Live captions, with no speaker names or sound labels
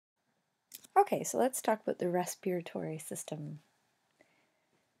Okay, so let's talk about the respiratory system.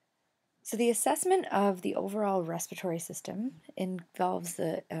 So the assessment of the overall respiratory system involves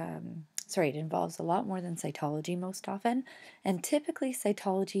it involves a lot more than cytology most often, and typically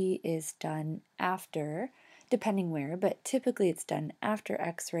cytology is done after, depending where, but typically it's done after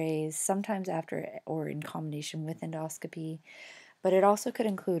X-rays, sometimes after or in combination with endoscopy, but it also could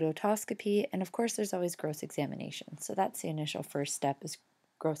include otoscopy, and of course there's always gross examination. So that's the initial first step is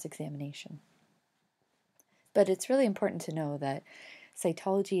gross examination. But it's really important to know that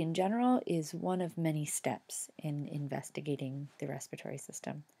cytology in general is one of many steps in investigating the respiratory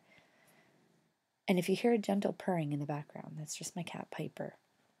system. And if you hear a gentle purring in the background, that's just my cat Piper.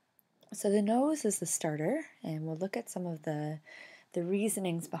 So the nose is the starter, and we'll look at some of the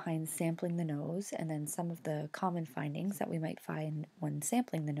reasonings behind sampling the nose and then some of the common findings that we might find when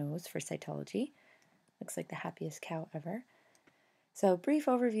sampling the nose for cytology. Looks like the happiest cow ever. So a brief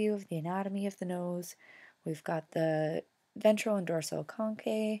overview of the anatomy of the nose. We've got the ventral and dorsal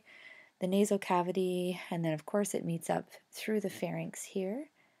conchae, the nasal cavity, and then of course it meets up through the pharynx here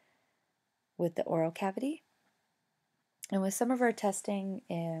with the oral cavity. And with some of our testing,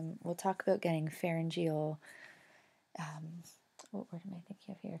 we'll talk about getting pharyngeal, what word am I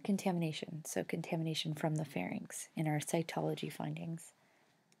thinking of here? Contamination. So contamination from the pharynx in our cytology findings.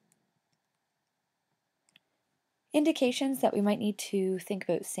 Indications that we might need to think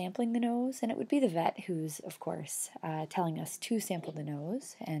about sampling the nose, and it would be the vet who's, of course, telling us to sample the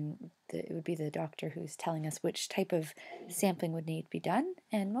nose, and it would be the doctor who's telling us which type of sampling would need to be done,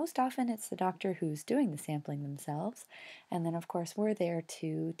 and most often it's the doctor who's doing the sampling themselves, and then, of course, we're there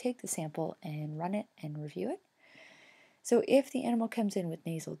to take the sample and run it and review it. So if the animal comes in with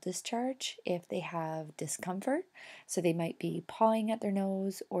nasal discharge, if they have discomfort, so they might be pawing at their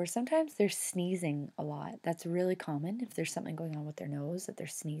nose, or sometimes they're sneezing a lot. That's really common if there's something going on with their nose that they're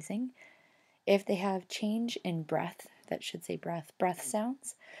sneezing. If they have change in breath, that should say breath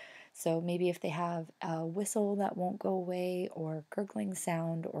sounds. So maybe if they have a whistle that won't go away, or gurgling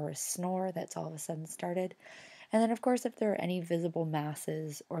sound, or a snore that's all of a sudden started. And then of course if there are any visible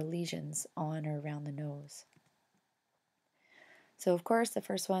masses or lesions on or around the nose. So of course, the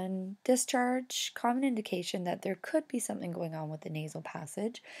first one, discharge, common indication that there could be something going on with the nasal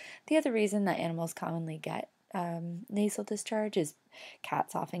passage. The other reason that animals commonly get nasal discharge is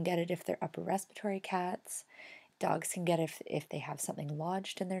cats often get it if they're upper respiratory cats. Dogs can get it if they have something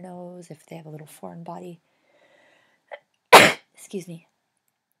lodged in their nose, if they have a little foreign body. Excuse me.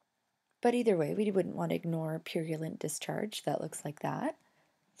 But either way, we wouldn't want to ignore purulent discharge that looks like that.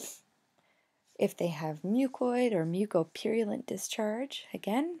 If they have mucoid or mucopurulent discharge,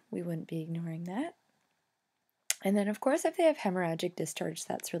 again, we wouldn't be ignoring that. And then, of course, if they have hemorrhagic discharge,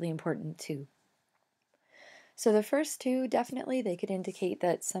 that's really important too. So the first two, definitely, they could indicate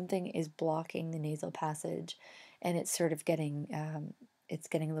that something is blocking the nasal passage, and it's sort of getting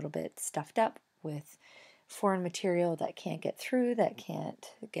a little bit stuffed up with foreign material that can't get through, that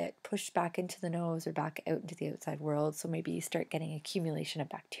can't get pushed back into the nose or back out into the outside world. So maybe you start getting accumulation of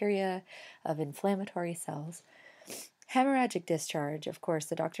bacteria, of inflammatory cells. Hemorrhagic discharge, of course,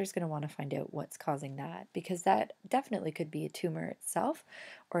 the doctor is going to want to find out what's causing that, because that definitely could be a tumor itself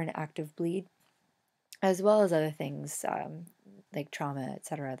or an active bleed, as well as other things like trauma,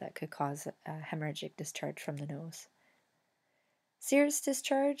 etc., that could cause hemorrhagic discharge from the nose. Serous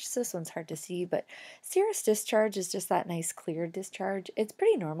discharge, so this one's hard to see, but serous discharge is just that nice clear discharge. It's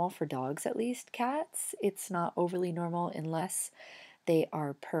pretty normal for dogs, at least. Cats, it's not overly normal unless they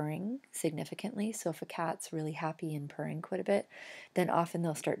are purring significantly. So if a cat's really happy and purring quite a bit, then often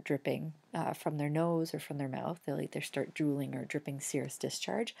they'll start dripping from their nose or from their mouth. They'll either start drooling or dripping serous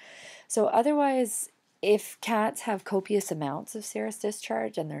discharge. So otherwise, if cats have copious amounts of serous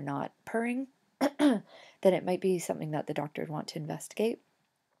discharge and they're not purring, then it might be something that the doctor would want to investigate.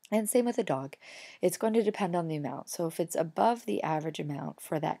 And same with a dog. It's going to depend on the amount. So if it's above the average amount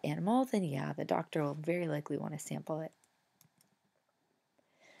for that animal, then yeah, the doctor will very likely want to sample it.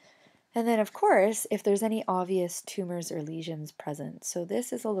 And then, of course, if there's any obvious tumors or lesions present. So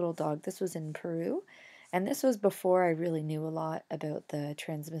this is a little dog. This was in Peru. And this was before I really knew a lot about the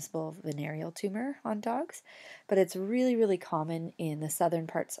transmissible venereal tumor on dogs. But it's really, really common in the southern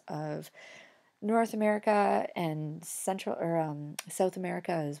parts of North America and South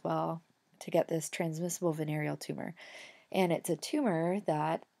America as well to get this transmissible venereal tumor. And it's a tumor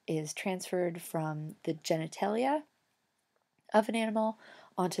that is transferred from the genitalia of an animal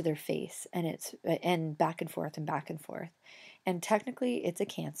onto their face, and back and forth and back and forth. And technically it's a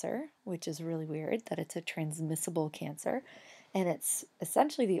cancer, which is really weird that it's a transmissible cancer, and it's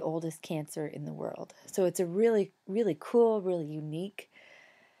essentially the oldest cancer in the world. So it's a really, really cool, really unique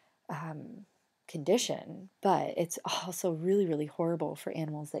condition, but it's also really, really horrible for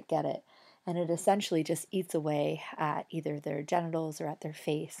animals that get it. And it essentially just eats away at either their genitals or at their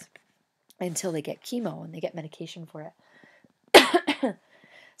face until they get chemo and they get medication for it.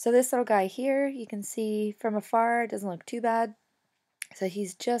 So this little guy here, you can see from afar, doesn't look too bad. So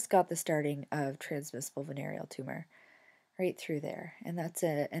he's just got the starting of transmissible venereal tumor right through there. And that's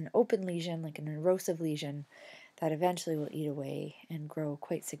an open lesion, like an erosive lesion, that eventually will eat away and grow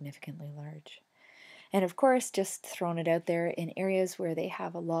quite significantly large. And of course, just throwing it out there, in areas where they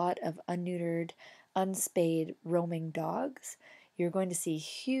have a lot of unneutered, unspayed, roaming dogs, you're going to see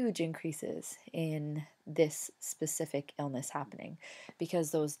huge increases in this specific illness happening. Because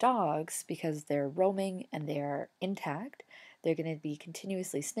those dogs, because they're roaming and they're intact, they're going to be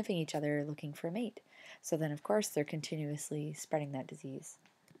continuously sniffing each other looking for a mate. So then, of course, they're continuously spreading that disease.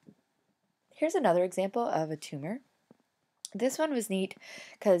 Here's another example of a tumor. This one was neat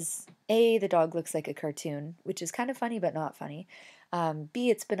because A, the dog looks like a cartoon, which is kind of funny but not funny. B,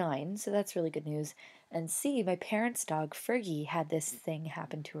 it's benign, so that's really good news. And C, my parents' dog Fergie had this thing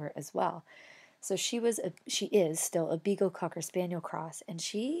happen to her as well. So she is still a Beagle Cocker Spaniel cross, and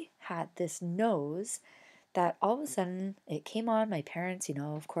she had this nose that all of a sudden it came on. My parents,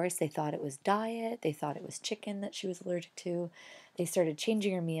 of course, they thought it was diet, they thought it was chicken that she was allergic to. They started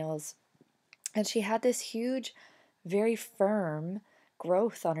changing her meals, and she had this huge, very firm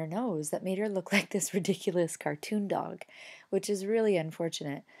growth on her nose that made her look like this ridiculous cartoon dog, which is really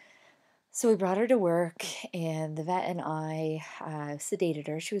unfortunate. So we brought her to work, and the vet and I sedated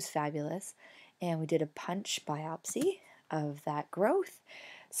her. She was fabulous. And we did a punch biopsy of that growth.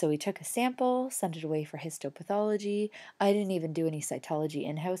 So we took a sample, sent it away for histopathology. I didn't even do any cytology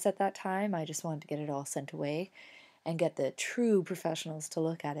in-house at that time. I just wanted to get it all sent away and get the true professionals to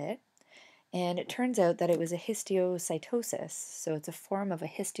look at it. And it turns out that it was a histiocytosis, so it's a form of a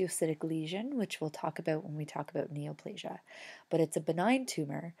histiocytic lesion, which we'll talk about when we talk about neoplasia. But it's a benign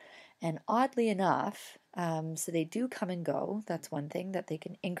tumor, and oddly enough, so they do come and go. That's one thing, that they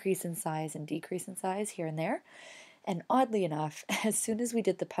can increase in size and decrease in size here and there. And oddly enough, as soon as we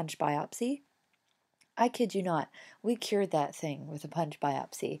did the punch biopsy, I kid you not, we cured that thing with a punch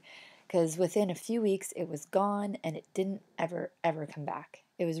biopsy, because within a few weeks it was gone and it didn't ever come back.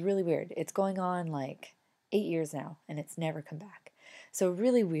 It was really weird. It's going on like 8 years now and it's never come back. So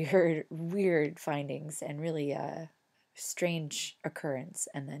really weird findings, and really strange occurrence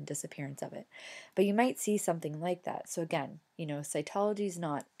and then disappearance of it. But you might see something like that. So again, cytology is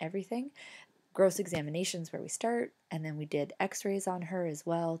not everything. Gross examinations where we start, and then we did x-rays on her as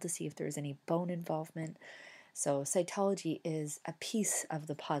well to see if there was any bone involvement. So cytology is a piece of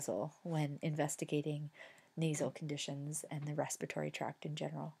the puzzle when investigating nasal conditions and the respiratory tract in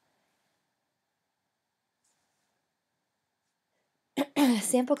general.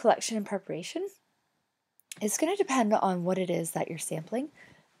 Sample collection and preparation is going to depend on what it is that you're sampling.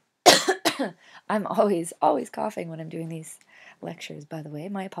 I'm always coughing when I'm doing these lectures, by the way.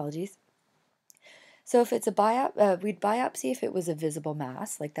 My apologies. So if it's we'd biopsy if it was a visible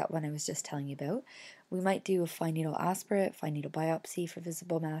mass, like that one I was just telling you about. We might do a fine needle aspirate, fine needle biopsy for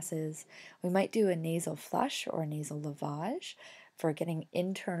visible masses. We might do a nasal flush or a nasal lavage for getting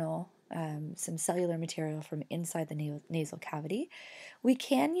internal, some cellular material from inside the nasal cavity. We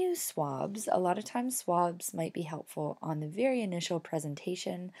can use swabs. A lot of times swabs might be helpful on the very initial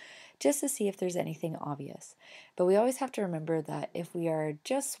presentation just to see if there's anything obvious. But we always have to remember that if we are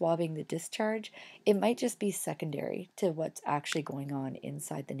just swabbing the discharge, it might just be secondary to what's actually going on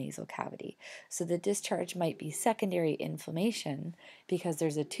inside the nasal cavity. So the discharge might be secondary inflammation because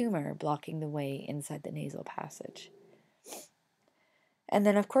there's a tumor blocking the way inside the nasal passage. And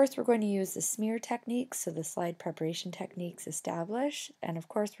then, of course, we're going to use the smear techniques, so the slide preparation techniques established. And, of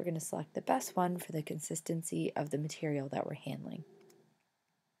course, we're going to select the best one for the consistency of the material that we're handling.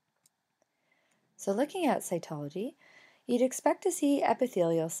 So looking at cytology, you'd expect to see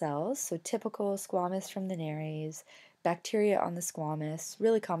epithelial cells, so typical squamous from the nares, bacteria on the squamous.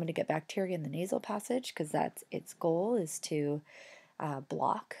 Really common to get bacteria in the nasal passage because that's its goal, is to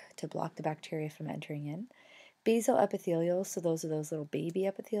block the bacteria from entering in. Basal epithelials, so those are those little baby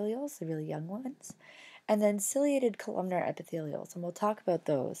epithelials, the really young ones. And then ciliated columnar epithelials, and we'll talk about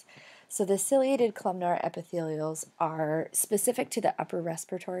those. So the ciliated columnar epithelials are specific to the upper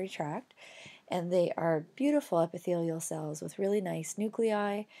respiratory tract, and they are beautiful epithelial cells with really nice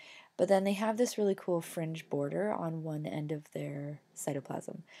nuclei, but then they have this really cool fringe border on one end of their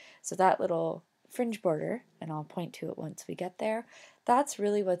cytoplasm. So that little fringe border, and I'll point to it once we get there, that's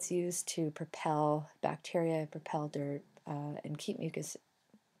really what's used to propel bacteria, propel dirt, and keep mucus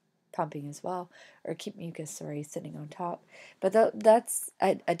pumping as well, or keep mucus, sitting on top. But that's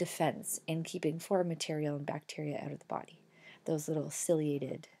a defense in keeping foreign material and bacteria out of the body. Those little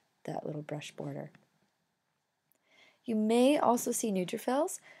ciliated, that little brush border. You may also see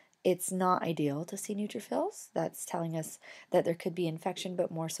neutrophils. It's not ideal to see neutrophils. That's telling us that there could be infection,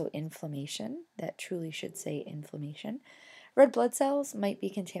 but more so inflammation. That truly should say inflammation. Red blood cells might be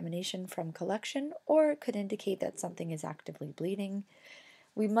contamination from collection, or it could indicate that something is actively bleeding.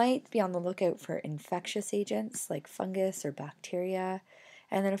 We might be on the lookout for infectious agents like fungus or bacteria.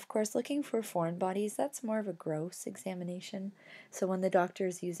 And then, of course, looking for foreign bodies, that's more of a gross examination. So when the doctor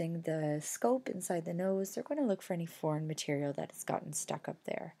is using the scope inside the nose, they're going to look for any foreign material that has gotten stuck up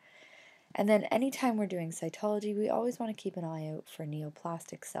there. And then anytime we're doing cytology, we always want to keep an eye out for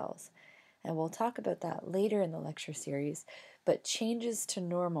neoplastic cells. And we'll talk about that later in the lecture series. But changes to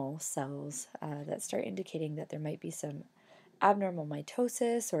normal cells that start indicating that there might be some abnormal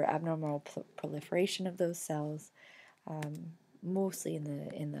mitosis or abnormal proliferation of those cells, mostly in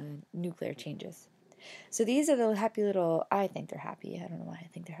the nuclear changes. So these are the happy little, I think they're happy, I don't know why I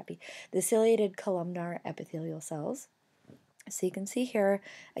think they're happy, the ciliated columnar epithelial cells. So you can see here,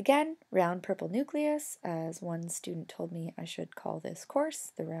 again, round purple nucleus, as one student told me I should call this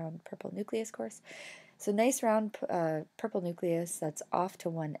course, the round purple nucleus course. So nice round purple nucleus that's off to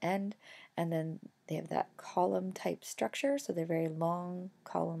one end, and then they have that column type structure, so they're very long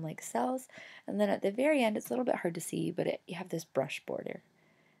column-like cells. And then at the very end, it's a little bit hard to see, but you have this brush border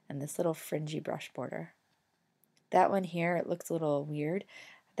and this little fringy brush border. That one here, it looks a little weird.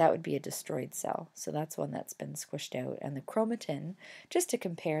 That would be a destroyed cell, so that's one that's been squished out. And the chromatin, just to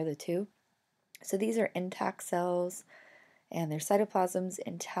compare the two, so these are intact cells, and their cytoplasm's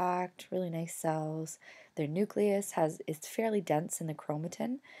intact, really nice cells. Their nucleus is fairly dense in the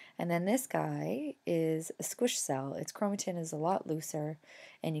chromatin, and then this guy is a squish cell. Its chromatin is a lot looser,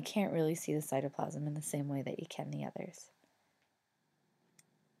 and you can't really see the cytoplasm in the same way that you can the others.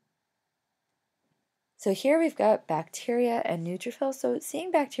 So here we've got bacteria and neutrophils. So seeing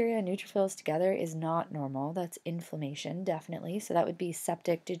bacteria and neutrophils together is not normal. That's inflammation, definitely. So that would be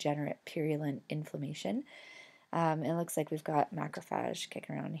septic, degenerate, purulent inflammation. It looks like we've got macrophage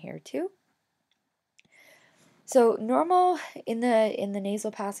kicking around here too. So normal in the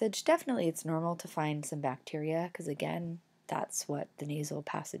nasal passage, definitely it's normal to find some bacteria, because again, that's what the nasal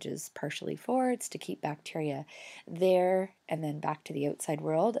passage is partially for. It's to keep bacteria there and then back to the outside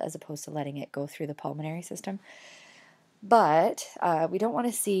world, as opposed to letting it go through the pulmonary system. But we don't want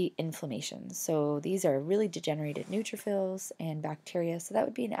to see inflammation. So these are really degenerated neutrophils and bacteria, so that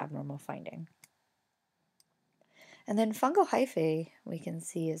would be an abnormal finding. And then fungal hyphae we can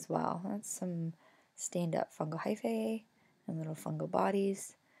see as well. That's some stained up fungal hyphae and little fungal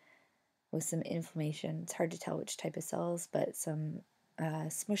bodies with some inflammation. It's hard to tell which type of cells, but some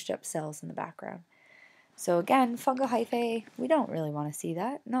smushed up cells in the background. So again, fungal hyphae, we don't really want to see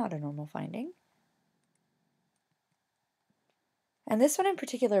that. Not a normal finding. And this one in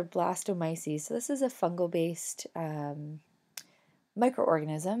particular, blastomyces. So this is a fungal-based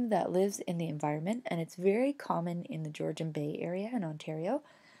microorganism that lives in the environment, and it's very common in the Georgian Bay area in Ontario.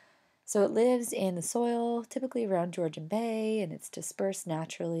 So it lives in the soil, typically around Georgian Bay, and it's dispersed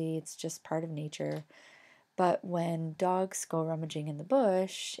naturally. It's just part of nature. But when dogs go rummaging in the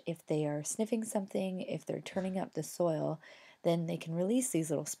bush, if they are sniffing something, if they're turning up the soil, then they can release these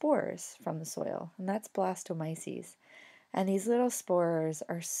little spores from the soil, and that's blastomyces. And these little spores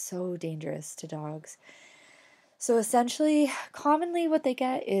are so dangerous to dogs. So essentially, commonly what they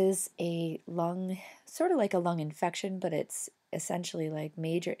get is a lung, sort of like a lung infection, but it's essentially like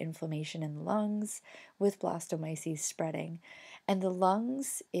major inflammation in the lungs with blastomyces spreading. And the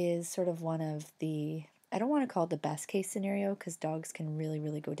lungs is sort of one of the, I don't want to call it the best case scenario because dogs can really,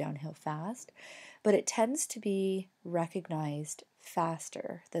 really go downhill fast, but it tends to be recognized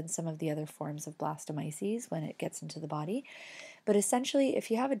faster than some of the other forms of blastomyces when it gets into the body. But essentially,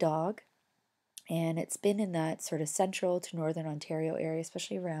 if you have a dog, and it's been in that sort of central to northern Ontario area,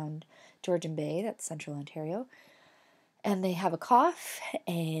 especially around Georgian Bay, that's central Ontario, and they have a cough,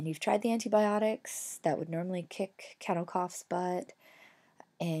 and you've tried the antibiotics that would normally kick kennel cough's butt,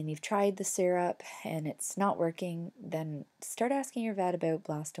 and you've tried the syrup and it's not working, then start asking your vet about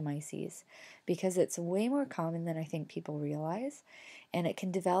blastomyces, because it's way more common than I think people realize, and it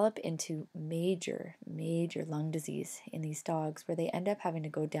can develop into major, major lung disease in these dogs where they end up having to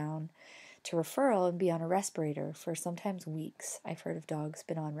go down to referral and be on a respirator for sometimes weeks. I've heard of dogs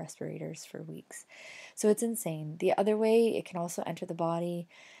been on respirators for weeks. So it's insane. The other way, it can also enter the body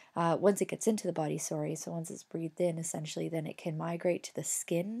once it gets into the body, sorry, so once it's breathed in, essentially, then it can migrate to the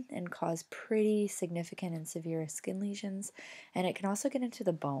skin and cause pretty significant and severe skin lesions, and it can also get into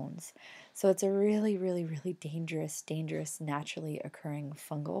the bones. So it's a really, really, really dangerous, naturally occurring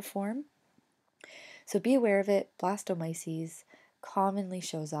fungal form. So be aware of it. Blastomyces commonly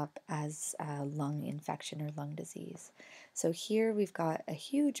shows up as a lung infection or lung disease. So here we've got a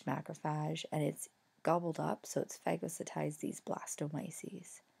huge macrophage, and it's gobbled up, so it's phagocytized these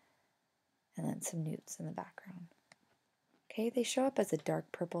blastomyces. And then some newts in the background. Okay, they show up as a dark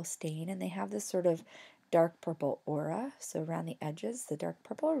purple stain, and they have this sort of dark purple aura. So around the edges, the dark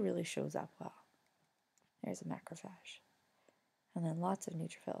purple really shows up well. There's a macrophage. And then lots of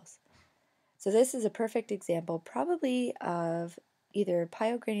neutrophils. So this is a perfect example probably of either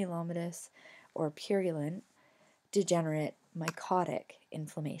pyogranulomatous or purulent degenerate mycotic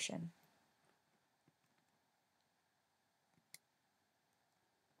inflammation.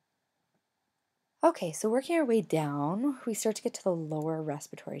 Okay, so working our way down, we start to get to the lower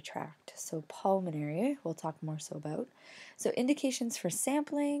respiratory tract. So pulmonary, we'll talk more so about. So indications for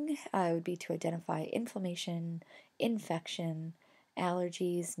sampling would be to identify inflammation, infection,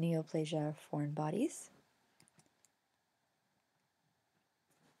 allergies, neoplasia, foreign bodies.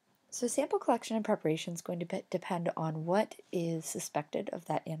 So sample collection and preparation is going to depend on what is suspected of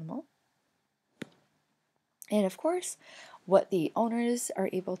that animal. And of course, what the owners are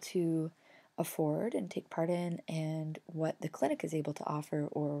able to afford and take part in, and what the clinic is able to offer,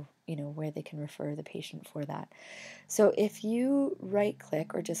 or where they can refer the patient for that. So if you right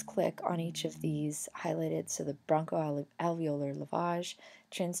click or just click on each of these highlighted, so the bronchoalveolar lavage,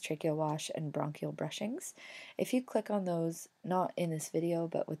 transtracheal wash, and bronchial brushings, if you click on those, not in this video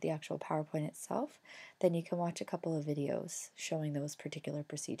but with the actual PowerPoint itself, then you can watch a couple of videos showing those particular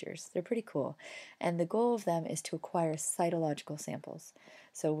procedures. They're pretty cool, and the goal of them is to acquire cytological samples.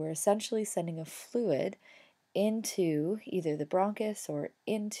 So we're essentially sending a fluid into either the bronchus or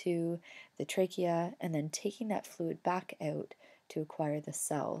into the trachea, and then taking that fluid back out to acquire the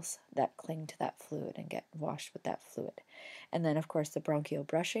cells that cling to that fluid and get washed with that fluid. And then, of course, the bronchial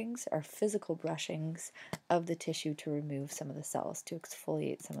brushings are physical brushings of the tissue to remove some of the cells, to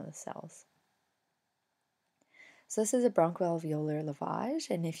exfoliate some of the cells. So this is a bronchoalveolar lavage,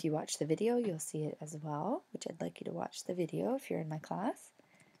 and if you watch the video, you'll see it as well, which I'd like you to watch the video if you're in my class.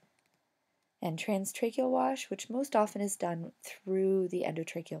 And transtracheal wash, which most often is done through the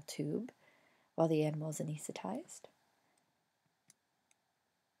endotracheal tube while the animal is anesthetized.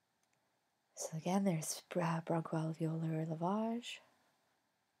 So again, there's bronchoalveolar lavage.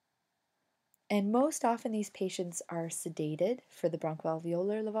 And most often these patients are sedated for the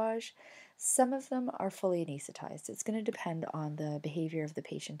bronchoalveolar lavage. Some of them are fully anesthetized. It's going to depend on the behavior of the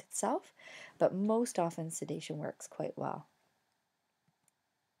patient itself, but most often sedation works quite well.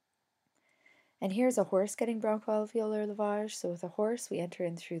 And here's a horse getting bronchoalveolar lavage. So with a horse, we enter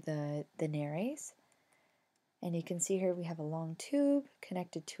in through the nares. And you can see here we have a long tube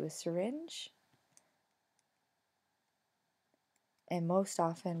connected to a syringe. And most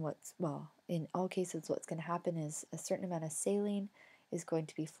often in all cases, what's going to happen is a certain amount of saline is going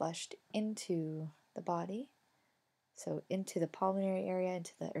to be flushed into the body. So into the pulmonary area,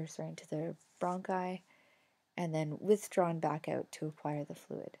 into the bronchi, and then withdrawn back out to acquire the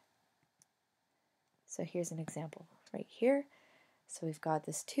fluid. So here's an example right here. So we've got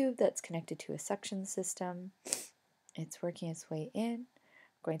this tube that's connected to a suction system. It's working its way in.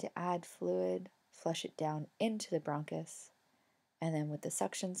 We're going to add fluid, flush it down into the bronchus, and then with the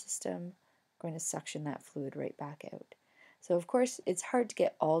suction system, we're going to suction that fluid right back out. So of course, it's hard to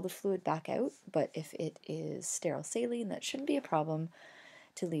get all the fluid back out, but if it is sterile saline, that shouldn't be a problem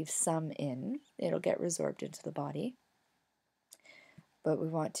to leave some in. It'll get resorbed into the body. But we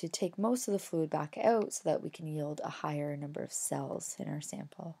want to take most of the fluid back out so that we can yield a higher number of cells in our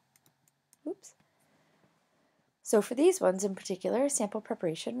sample. Oops. So for these ones in particular, sample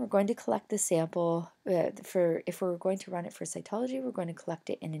preparation, we're going to collect the sample if we're going to run it for cytology, we're going to collect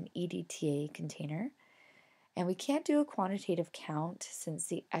it in an EDTA container. And we can't do a quantitative count since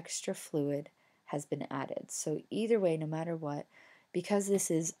the extra fluid has been added. So either way, no matter what, because this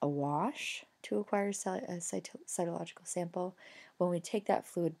is a wash to acquire a cytological sample, when we take that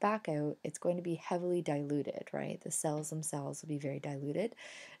fluid back out, it's going to be heavily diluted, right? The cells themselves will be very diluted.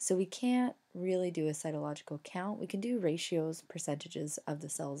 So we can't really do a cytological count. We can do ratios, percentages of the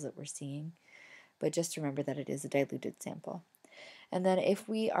cells that we're seeing, but just remember that it is a diluted sample. And then if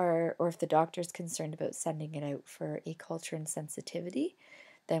the doctor is concerned about sending it out for a culture and sensitivity,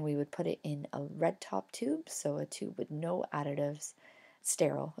 then we would put it in a red top tube, so a tube with no additives,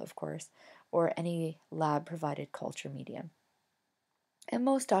 sterile of course, or any lab provided culture medium. And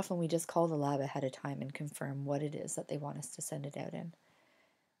most often we just call the lab ahead of time and confirm what it is that they want us to send it out in.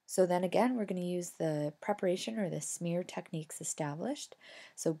 So then again, we're going to use the preparation or the smear techniques established.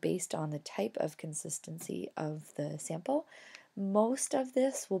 So based on the type of consistency of the sample, most of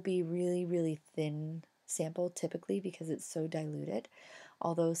this will be really, really thin sample typically because it's so diluted.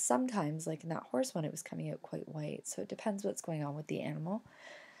 Although sometimes, like in that horse one, it was coming out quite white. So it depends what's going on with the animal.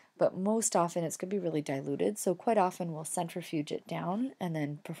 But most often it's going to be really diluted. So quite often we'll centrifuge it down and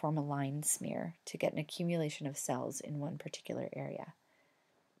then perform a line smear to get an accumulation of cells in one particular area.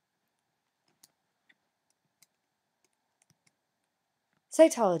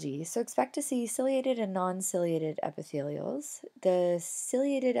 Cytology. So expect to see ciliated and non-ciliated epithelials. The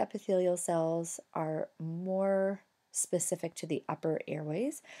ciliated epithelial cells are more specific to the upper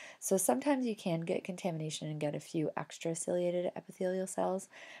airways. So sometimes you can get contamination and get a few extra ciliated epithelial cells,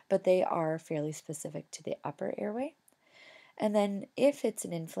 but they are fairly specific to the upper airway. And then if it's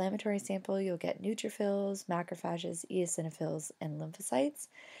an inflammatory sample, you'll get neutrophils, macrophages, eosinophils, and lymphocytes.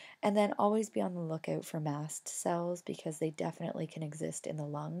 And then always be on the lookout for mast cells because they definitely can exist in the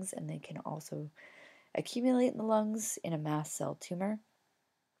lungs and they can also accumulate in the lungs in a mast cell tumor.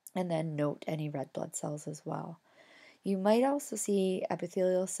 And then note any red blood cells as well. You might also see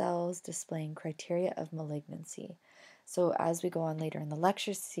epithelial cells displaying criteria of malignancy. So as we go on later in the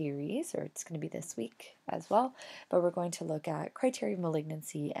lecture series, or it's going to be this week as well, but we're going to look at criteria of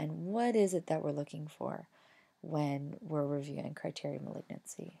malignancy and what is it that we're looking for when we're reviewing criteria of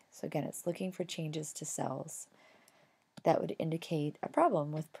malignancy. So again, it's looking for changes to cells that would indicate a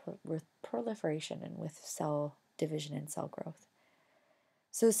problem with proliferation and with cell division and cell growth.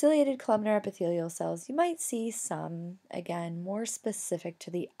 So ciliated columnar epithelial cells, you might see some, again, more specific to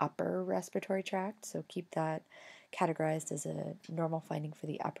the upper respiratory tract, so keep that categorized as a normal finding for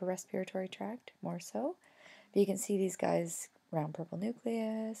the upper respiratory tract, more so. But you can see these guys, round purple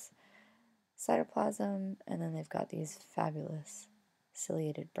nucleus, cytoplasm, and then they've got these fabulous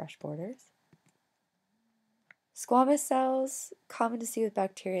ciliated brush borders. Squamous cells, common to see with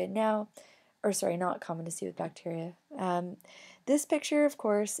bacteria. Now, or sorry, not common to see with bacteria. This picture, of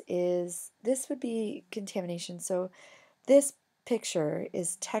course, this would be contamination. So this picture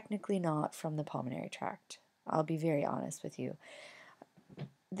is technically not from the pulmonary tract. I'll be very honest with you.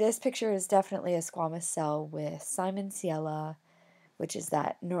 This picture is definitely a squamous cell with Simonsiella, which is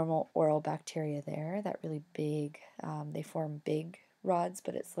that normal oral bacteria there, that really big, they form big rods,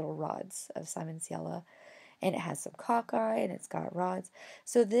 but it's little rods of Simonsiella. And it has some cocci and it's got rods.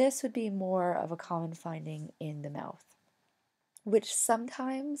 So this would be more of a common finding in the mouth, which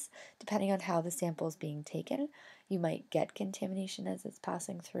sometimes, depending on how the sample is being taken, you might get contamination as it's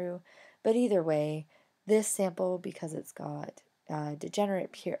passing through. But either way, this sample, because it's got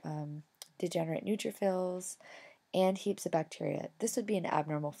degenerate neutrophils and heaps of bacteria, this would be an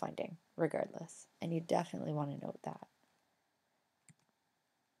abnormal finding regardless. And you definitely want to note that.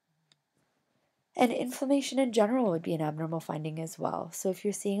 And inflammation in general would be an abnormal finding as well. So if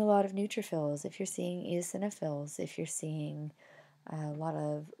you're seeing a lot of neutrophils, if you're seeing eosinophils, if you're seeing a lot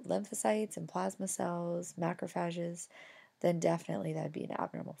of lymphocytes and plasma cells, macrophages, then definitely that would be an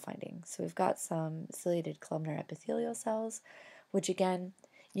abnormal finding. So we've got some ciliated columnar epithelial cells, which again,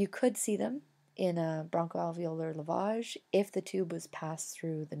 you could see them in a bronchoalveolar lavage if the tube was passed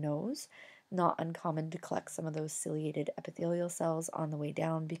through the nose. Not uncommon to collect some of those ciliated epithelial cells on the way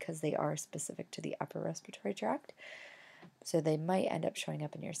down because they are specific to the upper respiratory tract. So they might end up showing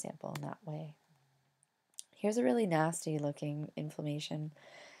up in your sample in that way. Here's a really nasty looking inflammation.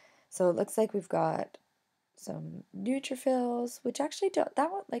 So it looks like we've got some neutrophils, which actually don't,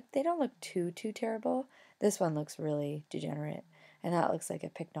 that one, like, they don't look too terrible. This one looks really degenerate, and that looks like a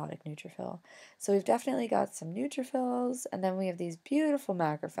pycnotic neutrophil. So we've definitely got some neutrophils, and then we have these beautiful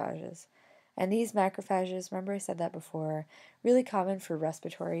macrophages. And these macrophages, remember I said that before, really common for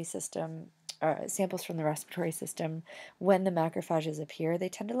respiratory system, samples from the respiratory system. When the macrophages appear, they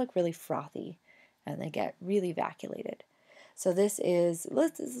tend to look really frothy, and they get really vacuolated. So this is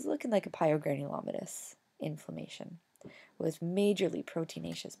looking like a pyogranulomatous inflammation with majorly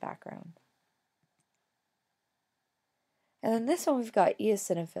proteinaceous background. And then this one we've got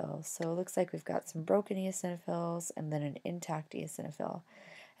eosinophils. So it looks like we've got some broken eosinophils and then an intact eosinophil.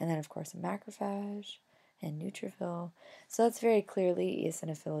 And then of course a macrophage and neutrophil. So that's very clearly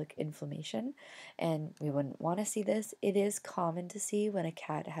eosinophilic inflammation, and we wouldn't want to see this. It is common to see when a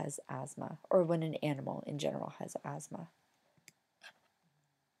cat has asthma, or when an animal in general has asthma.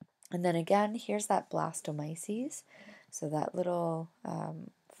 And then again, here's that blastomyces. So that little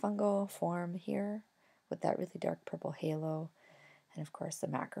fungal form here with that really dark purple halo. And of course the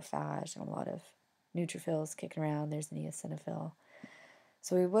macrophage and a lot of neutrophils kicking around. There's an eosinophil.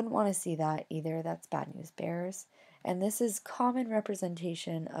 So we wouldn't want to see that either. That's bad news bears. And this is common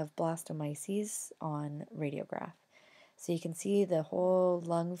representation of blastomyces on radiograph. So you can see the whole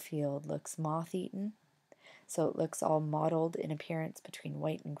lung field looks moth-eaten. So it looks all mottled in appearance between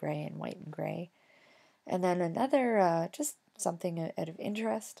white and gray and white and gray. And then another, just something out of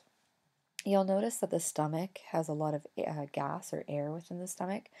interest, you'll notice that the stomach has a lot of gas or air within the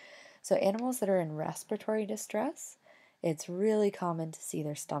stomach. So animals that are in respiratory distress, it's really common to see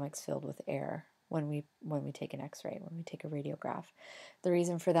their stomachs filled with air when we take an x-ray, when we take a radiograph. The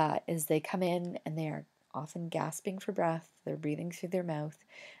reason for that is they come in and they are often gasping for breath, they're breathing through their mouth,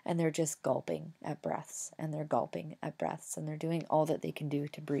 and they're just gulping at breaths, and they're gulping at breaths, and they're doing all that they can do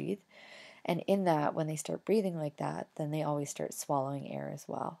to breathe. And in that, when they start breathing like that, then they always start swallowing air as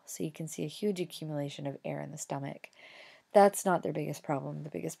well. So you can see a huge accumulation of air in the stomach. That's not their biggest problem. The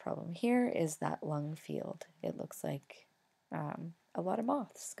biggest problem here is that lung field. It looks like a lot of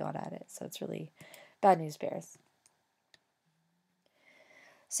moths got at it. So it's really bad news bears.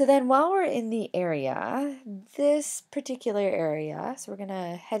 So then while we're in the area, this particular area, so we're going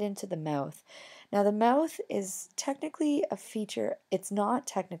to head into the mouth. Now the mouth is technically a feature, it's not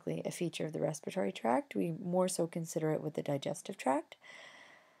technically a feature of the respiratory tract. We more so consider it with the digestive tract.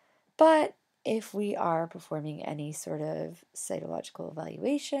 But if we are performing any sort of cytological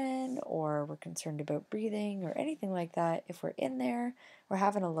evaluation or we're concerned about breathing or anything like that, if we're in there, we're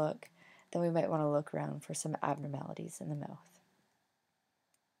having a look, then we might want to look around for some abnormalities in the mouth.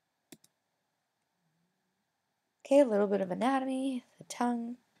 Okay, a little bit of anatomy, the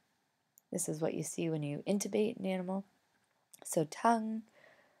tongue. This is what you see when you intubate an animal. So tongue,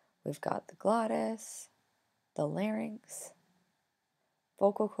 we've got the glottis, the larynx,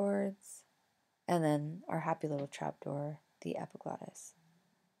 vocal cords, and then our happy little trapdoor, the epiglottis.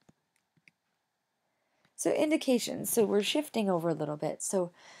 So indications, so we're shifting over a little bit.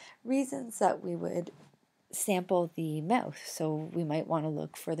 So reasons that we would sample the mouth. So we might want to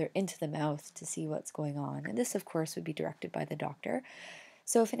look further into the mouth to see what's going on. And this, of course, would be directed by the doctor.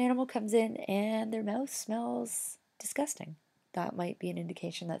 So if an animal comes in and their mouth smells disgusting, that might be an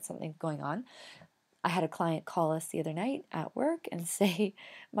indication that something's going on. I had a client call us the other night at work and say,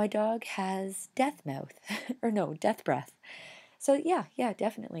 my dog has death mouth, or no, death breath. So yeah,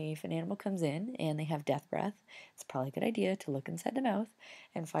 definitely. If an animal comes in and they have death breath, it's probably a good idea to look inside the mouth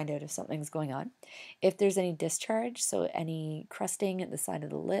and find out if something's going on. If there's any discharge, so any crusting at the side of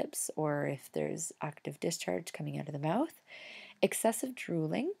the lips, or if there's active discharge coming out of the mouth, excessive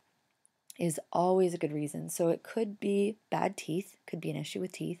drooling is always a good reason. So it could be bad teeth, could be an issue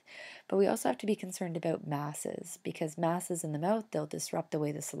with teeth, but we also have to be concerned about masses, because masses in the mouth, they'll disrupt the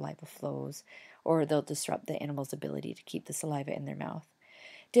way the saliva flows, or they'll disrupt the animal's ability to keep the saliva in their mouth.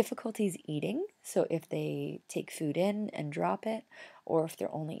 Difficulties eating, so if they take food in and drop it, or if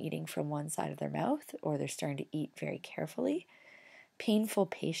they're only eating from one side of their mouth, or they're starting to eat very carefully. Painful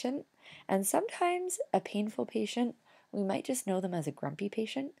patient, and sometimes a painful patient, we might just know them as a grumpy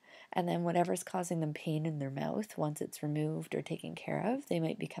patient, and then whatever's causing them pain in their mouth, once it's removed or taken care of, they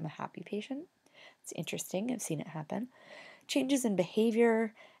might become a happy patient. It's interesting, I've seen it happen. Changes in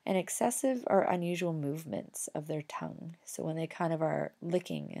behavior and excessive or unusual movements of their tongue. So when they kind of are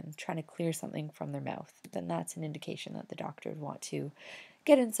licking and trying to clear something from their mouth, then that's an indication that the doctor would want to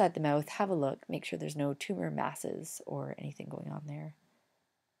get inside the mouth, have a look, make sure there's no tumor masses or anything going on there.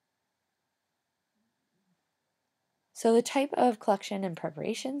 So the type of collection and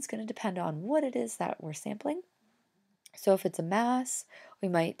preparation is going to depend on what it is that we're sampling. So if it's a mass, we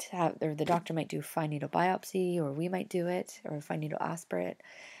might have, or the doctor might do fine needle biopsy, or we might do it, or fine needle aspirate,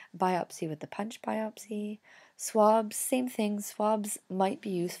 biopsy with the punch biopsy. Swabs, same thing. Swabs might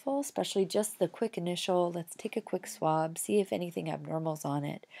be useful, especially just the quick initial, let's take a quick swab, see if anything abnormal is on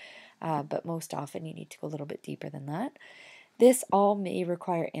it. But most often you need to go a little bit deeper than that. This all may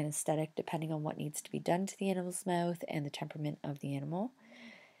require anesthetic depending on what needs to be done to the animal's mouth and the temperament of the animal.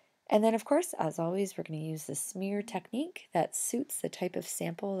 And then, of course, as always, we're going to use the smear technique that suits the type of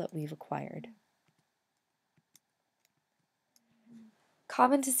sample that we've acquired.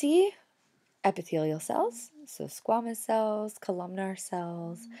 Common to see, epithelial cells, so squamous cells, columnar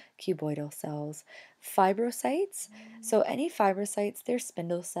cells, cuboidal cells, fibrocytes. So any fibrocytes, they're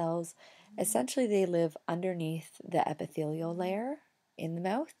spindle cells. Essentially, they live underneath the epithelial layer in the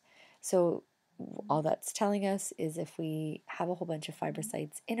mouth. So all that's telling us is if we have a whole bunch of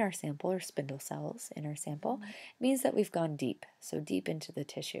fibrocytes in our sample, or spindle cells in our sample, it means that we've gone deep, so deep into the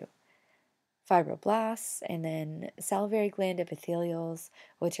tissue. Fibroblasts, and then salivary gland epithelials,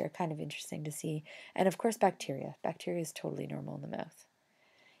 which are kind of interesting to see, and of course bacteria. Bacteria is totally normal in the mouth.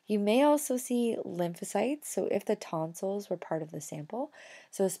 You may also see lymphocytes, so if the tonsils were part of the sample,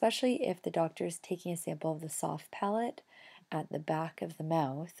 so especially if the doctor is taking a sample of the soft palate at the back of the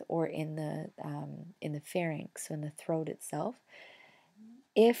mouth or in the pharynx, so in the throat itself,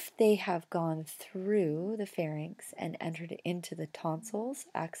 if they have gone through the pharynx and entered into the tonsils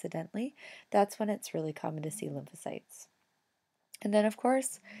accidentally, that's when it's really common to see lymphocytes. And then, of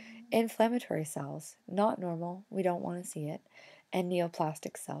course, inflammatory cells, not normal, we don't want to see it, and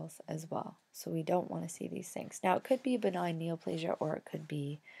neoplastic cells as well. So we don't want to see these things. Now, it could be benign neoplasia or it could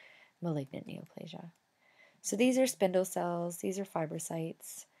be malignant neoplasia. So these are spindle cells, these are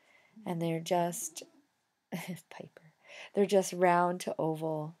fibrocytes, and they're just Piper. They're just round to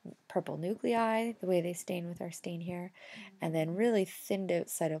oval purple nuclei, the way they stain with our stain here, and then really thinned out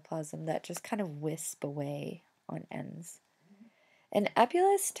cytoplasm that just kind of wisp away on ends. An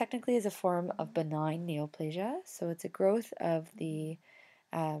epulis technically is a form of benign neoplasia, so it's a growth of the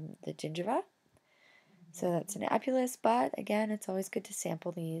gingiva. So that's an epulis, but again, it's always good to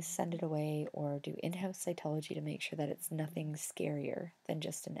sample these, send it away, or do in-house cytology to make sure that it's nothing scarier than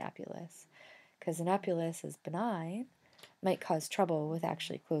just an epulis. Because an epulis is benign, might cause trouble with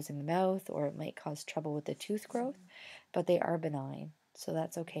actually closing the mouth, or it might cause trouble with the tooth growth, but they are benign, so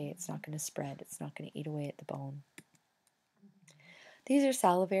that's okay. It's not going to spread. It's not going to eat away at the bone. These are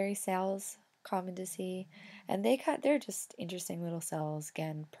salivary cells, common to see, and they're just interesting little cells,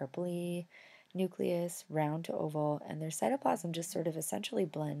 again, purpley, nucleus, round to oval, and their cytoplasm just sort of essentially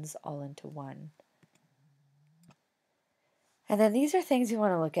blends all into one. And then these are things you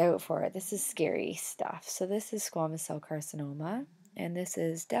want to look out for. This is scary stuff. So this is squamous cell carcinoma, and this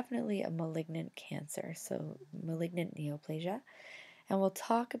is definitely a malignant cancer, so malignant neoplasia. And we'll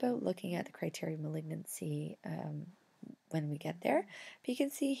talk about looking at the criteria of malignancy when we get there. But you can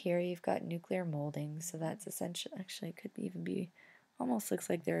see here you've got nuclear molding, so that's essentially, actually it could even be, almost looks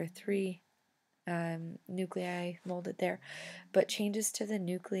like there are 3 nuclei molded there, but changes to the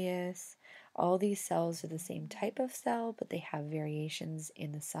nucleus. All these cells are the same type of cell, but they have variations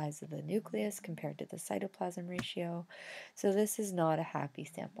in the size of the nucleus compared to the cytoplasm ratio. So this is not a happy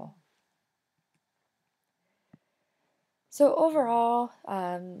sample. So overall,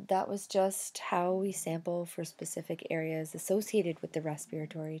 that was just how we sample for specific areas associated with the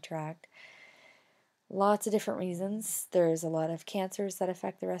respiratory tract. Lots of different reasons. There's a lot of cancers that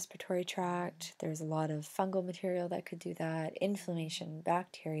affect the respiratory tract. There's a lot of fungal material that could do that, inflammation,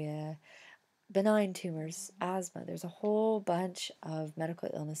 bacteria, benign tumors, asthma. There's a whole bunch of medical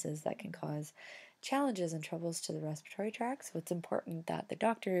illnesses that can cause challenges and troubles to the respiratory tract. So it's important that the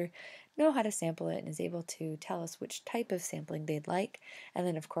doctor know how to sample it and is able to tell us which type of sampling they'd like. And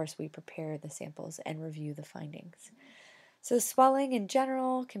then, of course, we prepare the samples and review the findings. So swelling in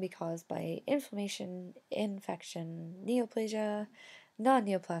general can be caused by inflammation, infection, neoplasia,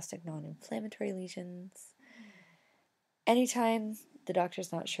 non-neoplastic, non-inflammatory lesions. Anytime the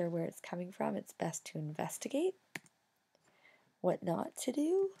doctor's not sure where it's coming from, it's best to investigate. What not to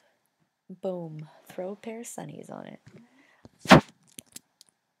do? Boom, throw a pair of sunnies on it.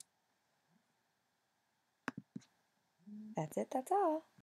 That's it, that's all.